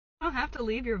don't have to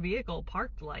leave your vehicle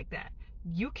parked like that.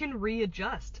 You can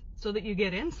readjust so that you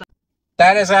get inside.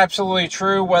 That is absolutely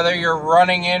true, whether you're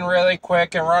running in really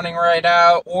quick and running right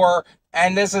out, or,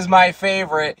 and this is my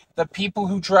favorite, the people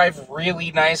who drive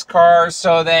really nice cars,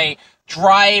 so they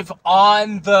drive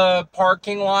on the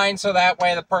parking line, so that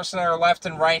way the person to their left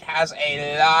and right has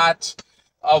a lot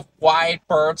of wide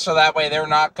berths, so that way they're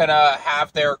not going to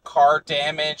have their car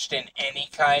damaged in any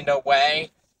kind of way.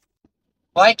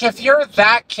 Like, if you're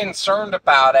that concerned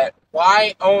about it,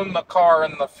 why own the car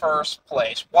in the first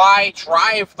place? Why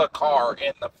drive the car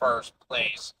in the first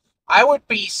place? I would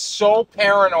be so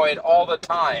paranoid all the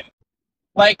time.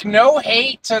 Like, no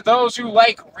hate to those who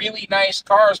like really nice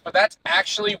cars, but that's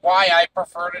actually why I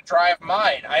prefer to drive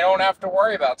mine. I don't have to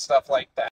worry about stuff like that.